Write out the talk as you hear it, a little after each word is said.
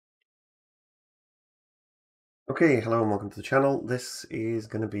Okay, hello and welcome to the channel. This is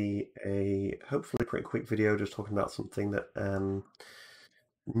going to be a hopefully pretty quick video just talking about something that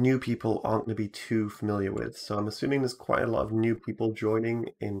new people aren't going to be too familiar with. So I'm assuming there's quite a lot of new people joining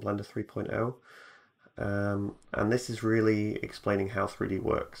in Blender 3.0, and this is really explaining how 3D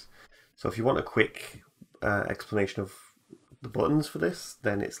works. So if you want a quick explanation of the buttons for this,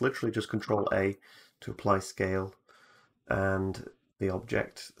 then it's literally just Control A to apply scale, and the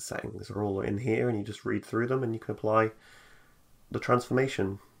object settings are all in here, and you just read through them and you can apply the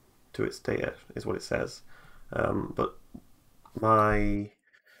transformation to its data, is what it says. But the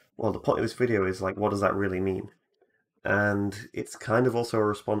point of this video is like, what does that really mean? And it's kind of also a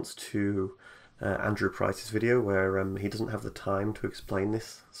response to Andrew Price's video where he doesn't have the time to explain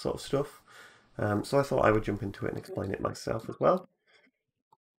this sort of stuff. So I thought I would jump into it and explain it myself as well.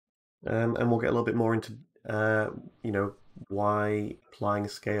 And we'll get a little bit more into, why applying a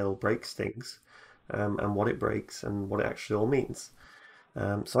scale breaks things, and what it breaks and what it actually all means.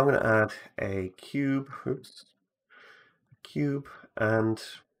 So I'm going to add a cube, and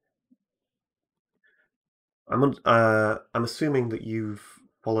I'm assuming that you've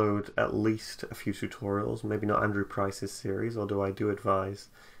followed at least a few tutorials, maybe not Andrew Price's series, although I do advise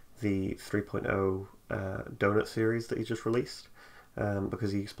the 3.0 donut series that he just released,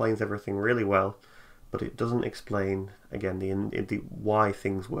 because he explains everything really well, but it doesn't explain, again, the why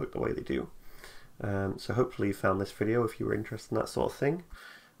things work the way they do. So hopefully you found this video if you were interested in that sort of thing,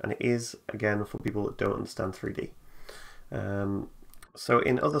 and it is, again, for people that don't understand 3D. So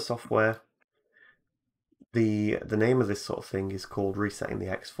in other software, the name of this sort of thing is called resetting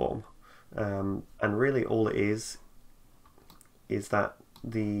the X form, and really all it is that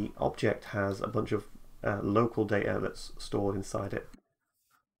the object has a bunch of local data that's stored inside it.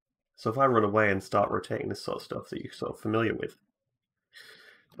 So if I run away and start rotating this sort of stuff that you're sort of familiar with,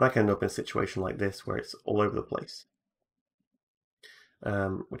 I can end up in a situation like this where it's all over the place,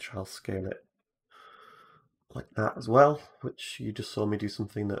 which I'll scale it like that as well, which you just saw me do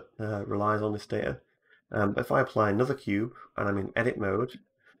something that relies on this data. But if I apply another cube and I'm in edit mode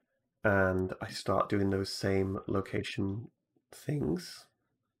and I start doing those same location things,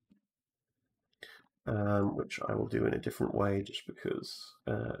 which I will do in a different way just because,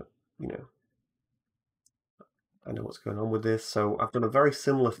 I know what's going on with this. So I've done a very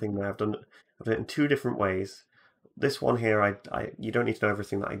similar thing there. I've done it in two different ways. This one here, you don't need to know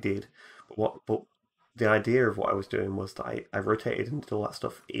everything that I did, but the idea of what I was doing was that I rotated and did all that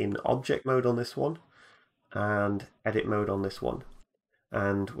stuff in object mode on this one and edit mode on this one.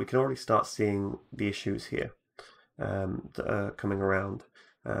 And we can already start seeing the issues here that are coming around.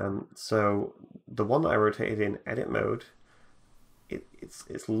 So the one that I rotated in edit mode,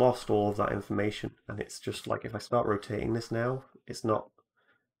 it's lost all of that information, and it's just like if I start rotating this now, it's not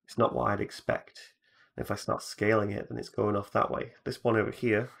what I'd expect. And if I start scaling it, then it's going off that way. This one over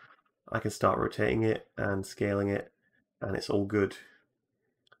here, I can start rotating it and scaling it, and it's all good.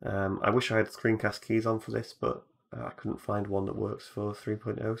 I wish I had screencast keys on for this, but I couldn't find one that works for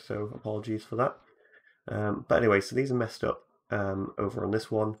 3.0, so apologies for that. But anyway, so these are messed up over on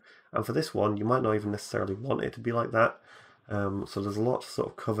this one, and for this one, you might not even necessarily want it to be like that. So there's a lot to sort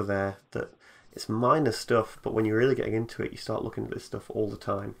of cover there that it's minor stuff, but when you're really getting into it, you start looking at this stuff all the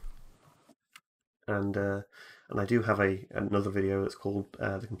time. And I do have another video that's called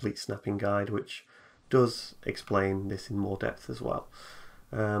The Complete Snapping Guide, which does explain this in more depth as well.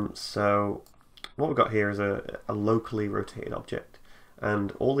 So what we've got here is a locally rotated object,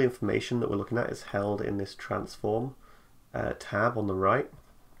 and all the information that we're looking at is held in this transform tab on the right,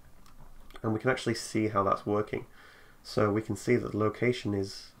 and we can actually see how that's working. So we can see that the location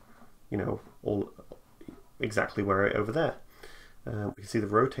is, all exactly where over there. We can see the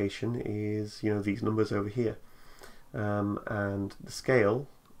rotation is, these numbers over here, and the scale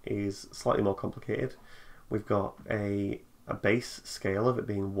is slightly more complicated. We've got a base scale of it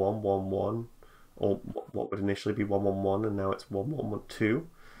being 1, 1, 1, or what would initially be 1, 1, 1, and now it's 1, 1, 1, 2,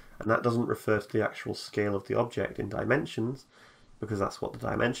 and that doesn't refer to the actual scale of the object in dimensions, because that's what the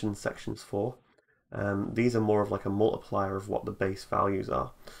dimensions section's for. These are more of like a multiplier of what the base values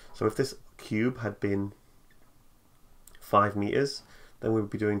are. So if this cube had been 5 meters, then we would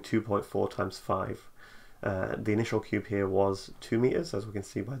be doing 2.4 times 5. The initial cube here was 2 meters, as we can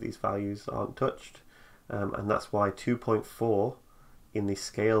see by these values aren't touched, and that's why 2.4 in the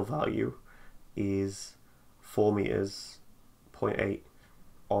scale value is 4 meters, 0.8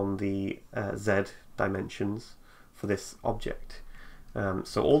 on the Z dimensions for this object.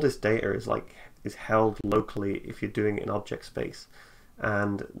 So all this data is held locally if you're doing it in object space,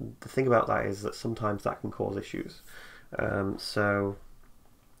 and the thing about that is that sometimes that can cause issues. So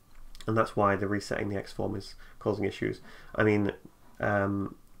And that's why the resetting the X form is causing issues. I mean,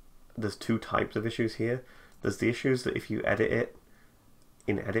 there's two types of issues here. There's the issues that if you edit it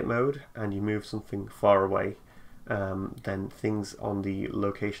in edit mode and you move something far away, then things on the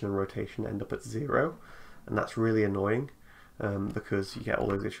location and rotation end up at 0, and that's really annoying because you get all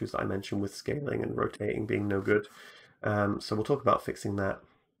those issues that I mentioned with scaling and rotating being no good. So we'll talk about fixing that.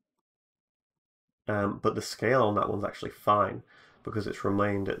 But the scale on that one's actually fine because it's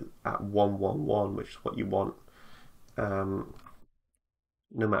remained at 111, which is what you want. No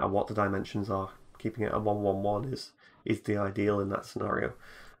matter what the dimensions are, keeping it at 111 is the ideal in that scenario,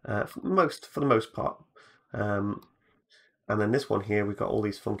 for the most part. And then this one here, we've got all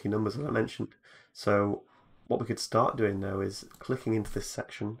these funky numbers that I mentioned. So what we could start doing now is clicking into this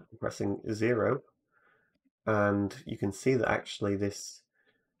section, pressing 0, and you can see that actually this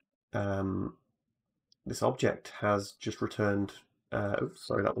this object has just returned. Oops,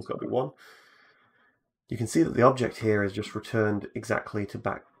 sorry, that one's got to be 1. You can see that the object here has just returned exactly to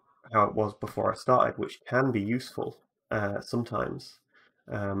back how it was before I started, which can be useful sometimes.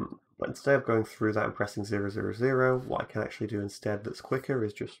 But instead of going through that and pressing 0, 0, 0, what I can actually do instead that's quicker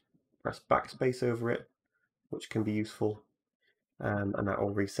is just press backspace over it, which can be useful, and that will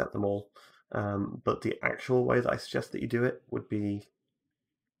reset them all. But the actual way that I suggest that you do it would be,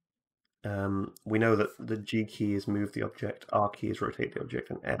 we know that the G key is move the object, R key is rotate the object,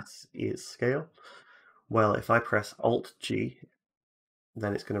 and S is scale. Well, if I press Alt-G,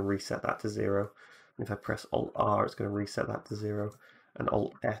 then it's going to reset that to 0. And if I press Alt-R, it's going to reset that to 0. And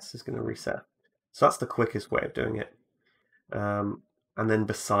Alt-S is going to reset. So that's the quickest way of doing it. And then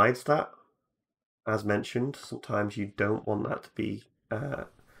besides that, as mentioned, sometimes you don't want that to be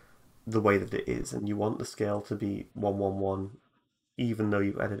the way that it is, and you want the scale to be 111, even though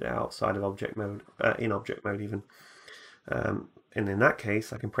you've edited it outside of object mode, in object mode even. And in that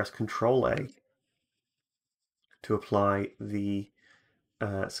case, I can press Control A to apply the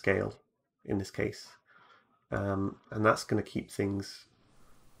scale in this case, and that's going to keep things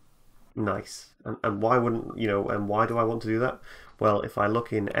nice. And why wouldn't and why do I want to do that? Well, if I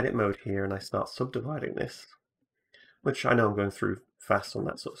look in edit mode here and I start subdividing this, which I know I'm going through fast on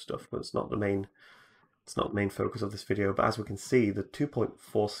that sort of stuff, but it's not the main focus of this video. But as we can see, the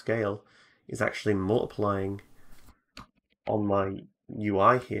 2.4 scale is actually multiplying on my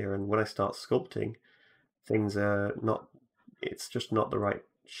UI here, and when I start sculpting, things are not, it's just not the right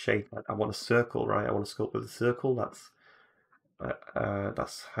shape. I want a circle, right? I want to sculpt with a circle. That's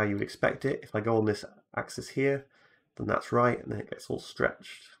how you would expect it. If I go on this axis here, then that's right, and then it gets all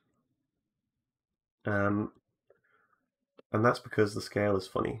stretched. And that's because the scale is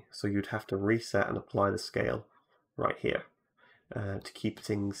funny. So you'd have to reset and apply the scale right here to keep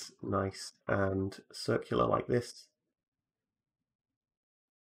things nice and circular like this.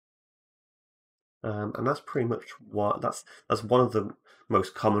 And that's pretty much what that's one of the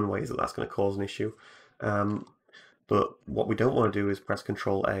most common ways that that's going to cause an issue. But what we don't want to do is press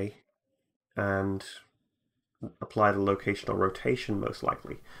Control A and apply the location or rotation most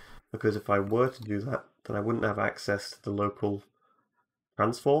likely, because if I were to do that, then I wouldn't have access to the local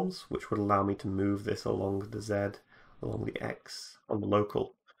transforms, which would allow me to move this along the Z, along the X on the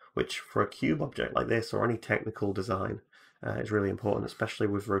local, which for a cube object like this or any technical design is really important, especially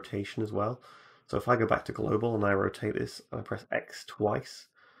with rotation as well. So if I go back to global and I rotate this and I press X twice,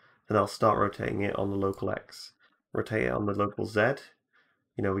 then I'll start rotating it on the local X. Rotate it on the local Z,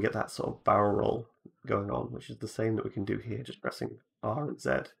 we get that sort of barrel roll going on, which is the same that we can do here, just pressing R and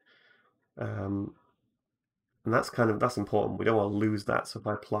Z. And that's important. We don't want to lose that. So if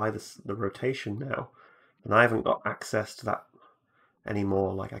I apply the rotation now, then I haven't got access to that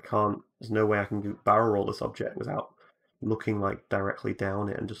anymore. Like there's no way I can barrel roll this object without looking like directly down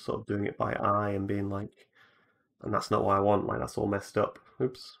it and just sort of doing it by eye and being like, and that's not what I want. Like that's all messed up.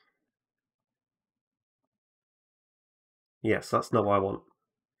 Oops. Yes, that's not what I want.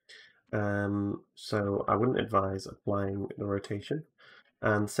 So I wouldn't advise applying the rotation.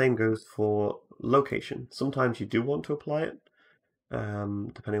 And same goes for location. Sometimes you do want to apply it,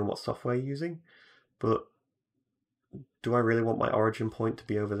 depending on what software you're using. But do I really want my origin point to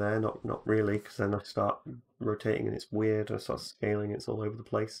be over there? Not really, because then I start rotating and it's weird. I start scaling, it's all over the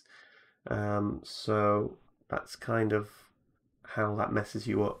place. So that's kind of how that messes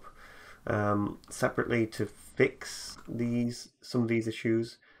you up. Separately, to fix some of these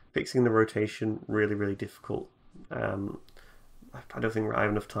issues, fixing the rotation, really, really difficult. I don't think I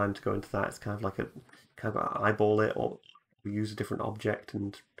have enough time to go into that. It's kind of like eyeball it or use a different object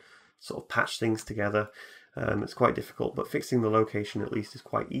and sort of patch things together. It's quite difficult, but fixing the location at least is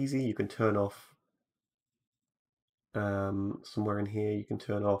quite easy. You can turn off somewhere in here. You can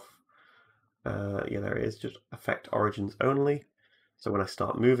turn off Yeah, there it is, just affect origins only. So when I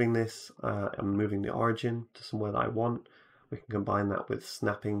start moving this, I'm moving the origin to somewhere that I want. We can combine that with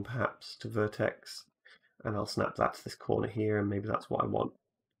snapping perhaps to vertex, and I'll snap that to this corner here, and maybe that's what I want.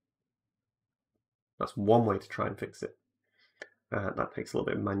 That's one way to try and fix it. That takes a little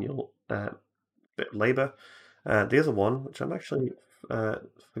bit of manual bit of labor. The other one, which I'm actually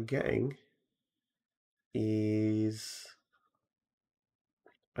forgetting, is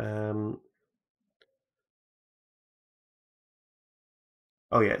oh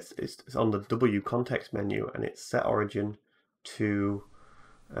yeah, it's on the W context menu, and it's set origin to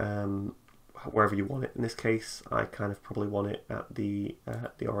wherever you want it. In this case, I kind of probably want it at the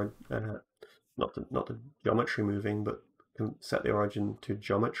not the geometry moving, but can set the origin to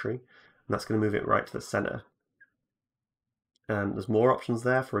geometry, and that's going to move it right to the center. There's more options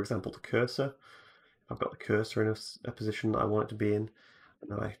there. For example, the cursor. I've got the cursor in a position that I want it to be in, and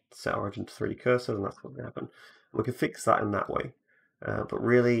then I set origin to 3D cursor, and that's what's going to happen. And we can fix that in that way. But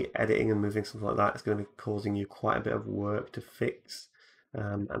really, editing and moving something like that is going to be causing you quite a bit of work to fix,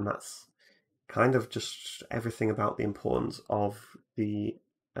 and that's kind of just everything about the importance of the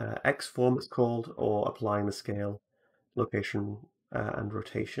X form, it's called, or applying the scale, location, and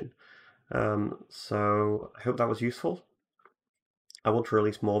rotation. So I hope that was useful. I want to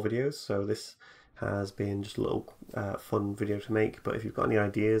release more videos, so this has been just a little fun video to make. But if you've got any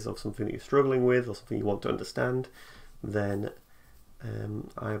ideas of something that you're struggling with or something you want to understand, then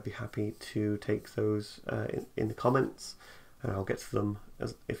I'd be happy to take those in the comments, and I'll get to them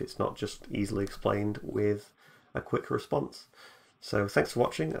if it's not just easily explained with a quick response. So thanks for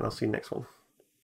watching, and I'll see you next one.